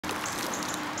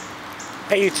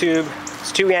Hey YouTube, it's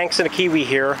two Yanks and a Kiwi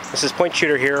here. This is Point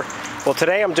Shooter here. Well,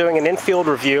 today I'm doing an infield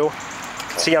review. You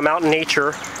can see I'm out in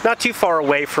nature, not too far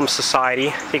away from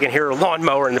society. You can hear a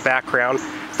lawnmower in the background.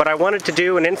 But I wanted to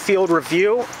do an infield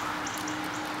review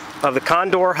of the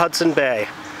Condor Hudson Bay.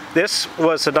 This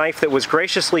was a knife that was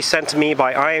graciously sent to me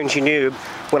by ING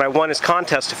when I won his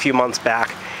contest a few months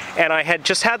back. And I had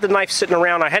just had the knife sitting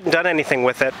around. I hadn't done anything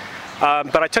with it.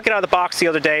 But I took it out of the box the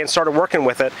other day and started working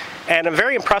with it, and I'm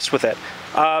very impressed with it.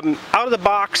 Out of the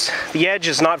box, the edge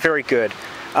is not very good.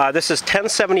 This is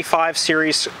 1075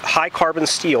 series high carbon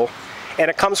steel, and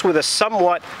it comes with a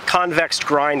somewhat convex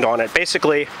grind on it.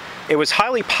 Basically, it was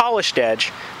highly polished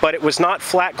edge, but it was not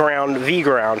flat ground, V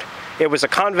ground. It was a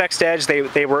convex edge.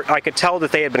 I could tell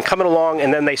that they had been coming along,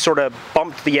 and then they sort of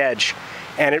bumped the edge,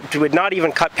 and it would not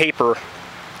even cut paper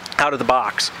out of the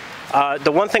box.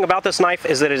 The one thing about this knife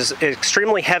is that it is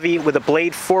extremely heavy with a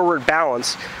blade forward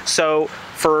balance, so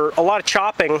for a lot of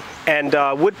chopping and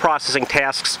wood processing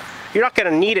tasks, you're not going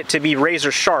to need it to be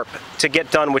razor sharp to get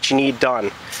done what you need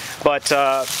done. But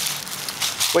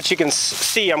what you can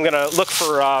see, I'm going to look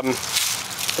for a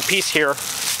piece here.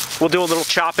 We'll do a little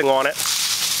chopping on it.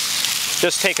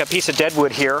 Just take a piece of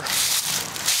deadwood here.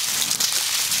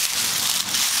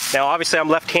 Now obviously I'm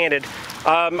left-handed.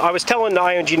 I was telling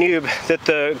ING that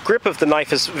the grip of the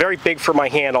knife is very big for my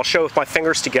hand. I'll show with my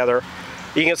fingers together.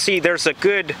 You can see there's a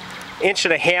good 1.5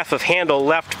 inches of handle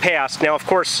left past. Now of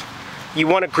course you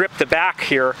want to grip the back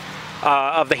here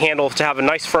of the handle to have a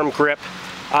nice firm grip.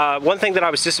 One thing that I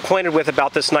was disappointed with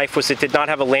about this knife was it did not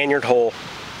have a lanyard hole.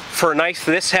 For a knife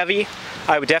this heavy,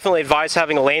 I would definitely advise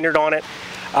having a lanyard on it.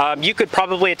 You could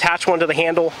probably attach one to the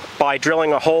handle by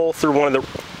drilling a hole through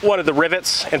one of the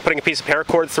rivets and putting a piece of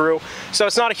paracord through. So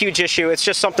it's not a huge issue, it's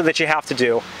just something that you have to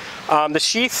do. The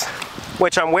sheath,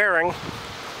 which I'm wearing,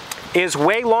 is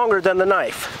way longer than the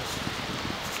knife.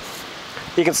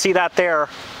 You can see that there.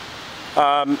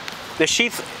 The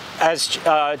sheath, as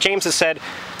James has said,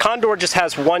 Condor just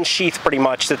has one sheath pretty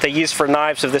much that they use for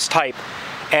knives of this type.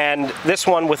 And this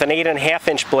one with an 8.5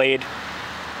 inch blade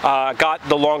got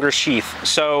the longer sheath.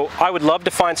 So I would love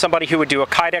to find somebody who would do a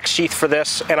Kydex sheath for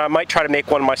this, and I might try to make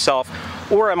one myself,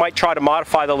 or I might try to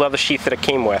modify the leather sheath that it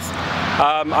came with.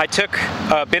 I took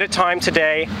a bit of time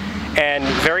today and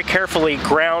very carefully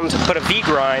put a V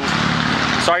grind,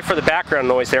 sorry for the background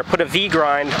noise there, put a V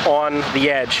grind on the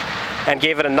edge and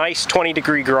gave it a nice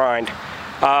 20-degree grind.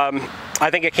 I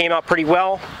think it came out pretty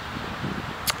well.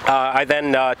 I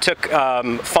then took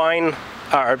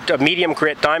a medium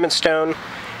grit diamond stone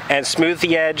and smoothed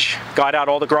the edge, got out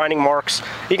all the grinding marks.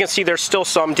 You can see there's still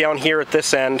some down here at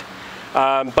this end,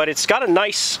 but it's got a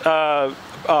nice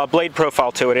blade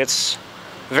profile to it. It's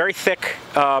very thick,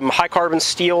 high carbon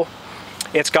steel.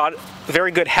 It's got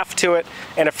very good heft to it,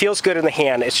 and it feels good in the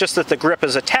hand. It's just that the grip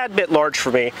is a tad bit large for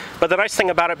me, but the nice thing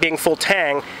about it being full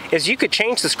tang is you could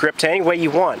change this grip to any way you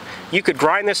want. You could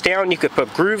grind this down, you could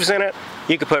put grooves in it,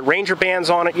 you could put ranger bands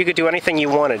on it, you could do anything you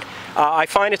wanted. I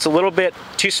find it's a little bit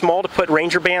too small to put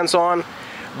ranger bands on,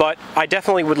 but I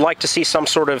definitely would like to see some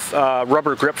sort of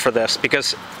rubber grip for this,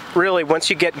 because really once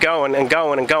you get going and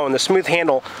going and going, the smooth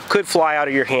handle could fly out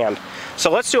of your hand. So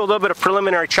let's do a little bit of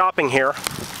preliminary chopping here.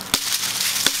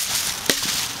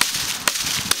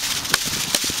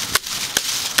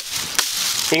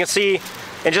 You can see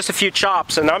in just a few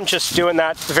chops, and I'm just doing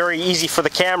that very easy for the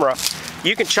camera,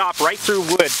 you can chop right through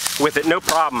wood with it, no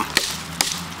problem.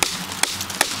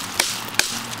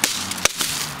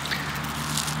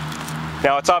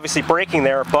 Now it's obviously breaking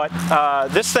there, but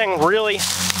this thing really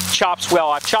chops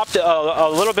well. I've chopped a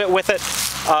little bit with it.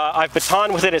 I've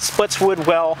batoned with it. It splits wood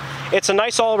well. It's a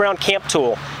nice all-around camp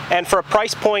tool, and for a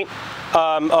price point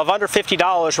of under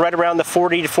 $50, right around the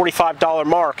 $40 to $45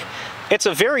 mark, it's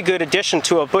a very good addition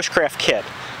to a bushcraft kit.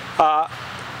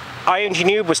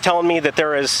 ING was telling me that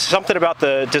there is something about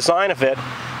the design of it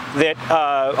that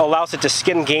allows it to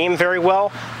skin game very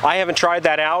well. I haven't tried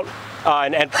that out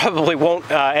and probably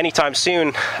won't anytime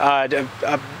soon.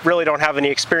 I really don't have any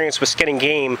experience with skinning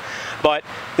game, but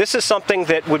this is something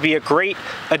that would be a great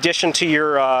addition to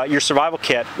your survival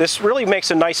kit. This really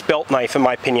makes a nice belt knife in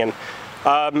my opinion.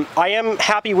 I am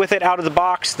happy with it out of the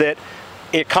box that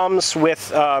it comes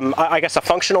with, I guess, a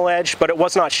functional edge, but it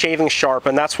was not shaving sharp,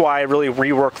 and that's why I really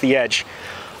reworked the edge.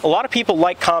 A lot of people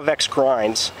like convex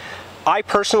grinds. I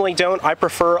personally don't. I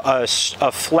prefer a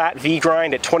flat V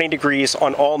grind at 20 degrees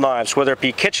on all knives, whether it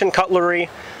be kitchen cutlery,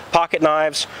 pocket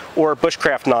knives, or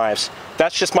bushcraft knives.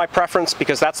 That's just my preference,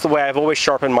 because that's the way I've always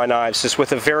sharpened my knives, is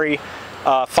with a very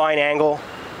fine angle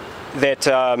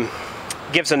that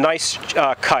gives a nice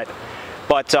cut.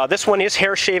 But this one is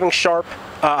hair shaving sharp.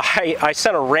 I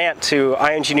sent a rant to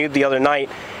ING the other night,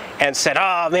 and said,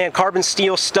 oh man, carbon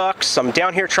steel stuck. So I'm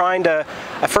down here trying to,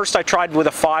 at first I tried with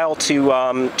a file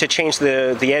to change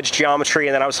the edge geometry,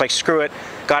 and then I was like, screw it,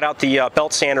 got out the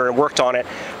belt sander and worked on it.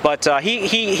 But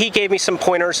he gave me some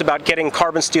pointers about getting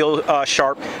carbon steel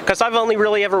sharp, because I've only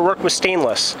really ever worked with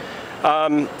stainless.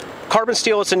 Carbon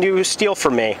steel is a new steel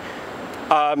for me.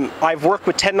 I've worked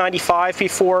with 1095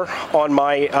 before on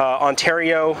my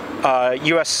Ontario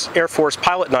US Air Force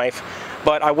pilot knife,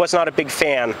 but I was not a big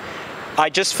fan. I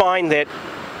just find that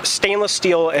stainless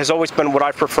steel has always been what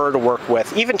I prefer to work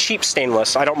with. Even cheap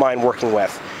stainless, I don't mind working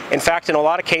with. In fact, in a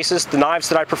lot of cases, the knives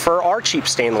that I prefer are cheap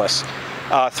stainless,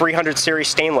 300 series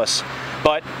stainless.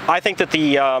 But I think that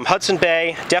the Hudson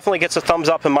Bay definitely gets a thumbs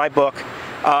up in my book.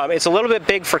 It's a little bit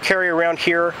big for carry around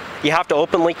here. You have to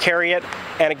openly carry it,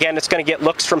 and again, it's going to get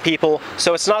looks from people.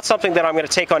 So it's not something that I'm going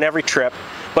to take on every trip,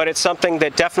 but it's something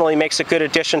that definitely makes a good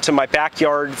addition to my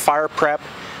backyard fire prep,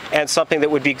 and something that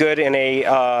would be good in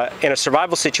a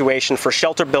survival situation for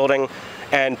shelter building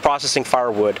and processing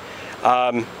firewood.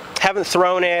 Haven't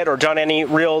thrown it or done any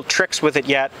real tricks with it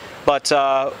yet, but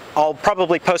I'll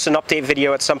probably post an update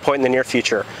video at some point in the near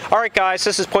future. Alright guys,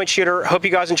 this is Point Shooter. Hope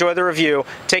you guys enjoy the review.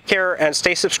 Take care and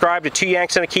stay subscribed to 2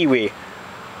 Yanks and a Kiwi.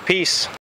 Peace.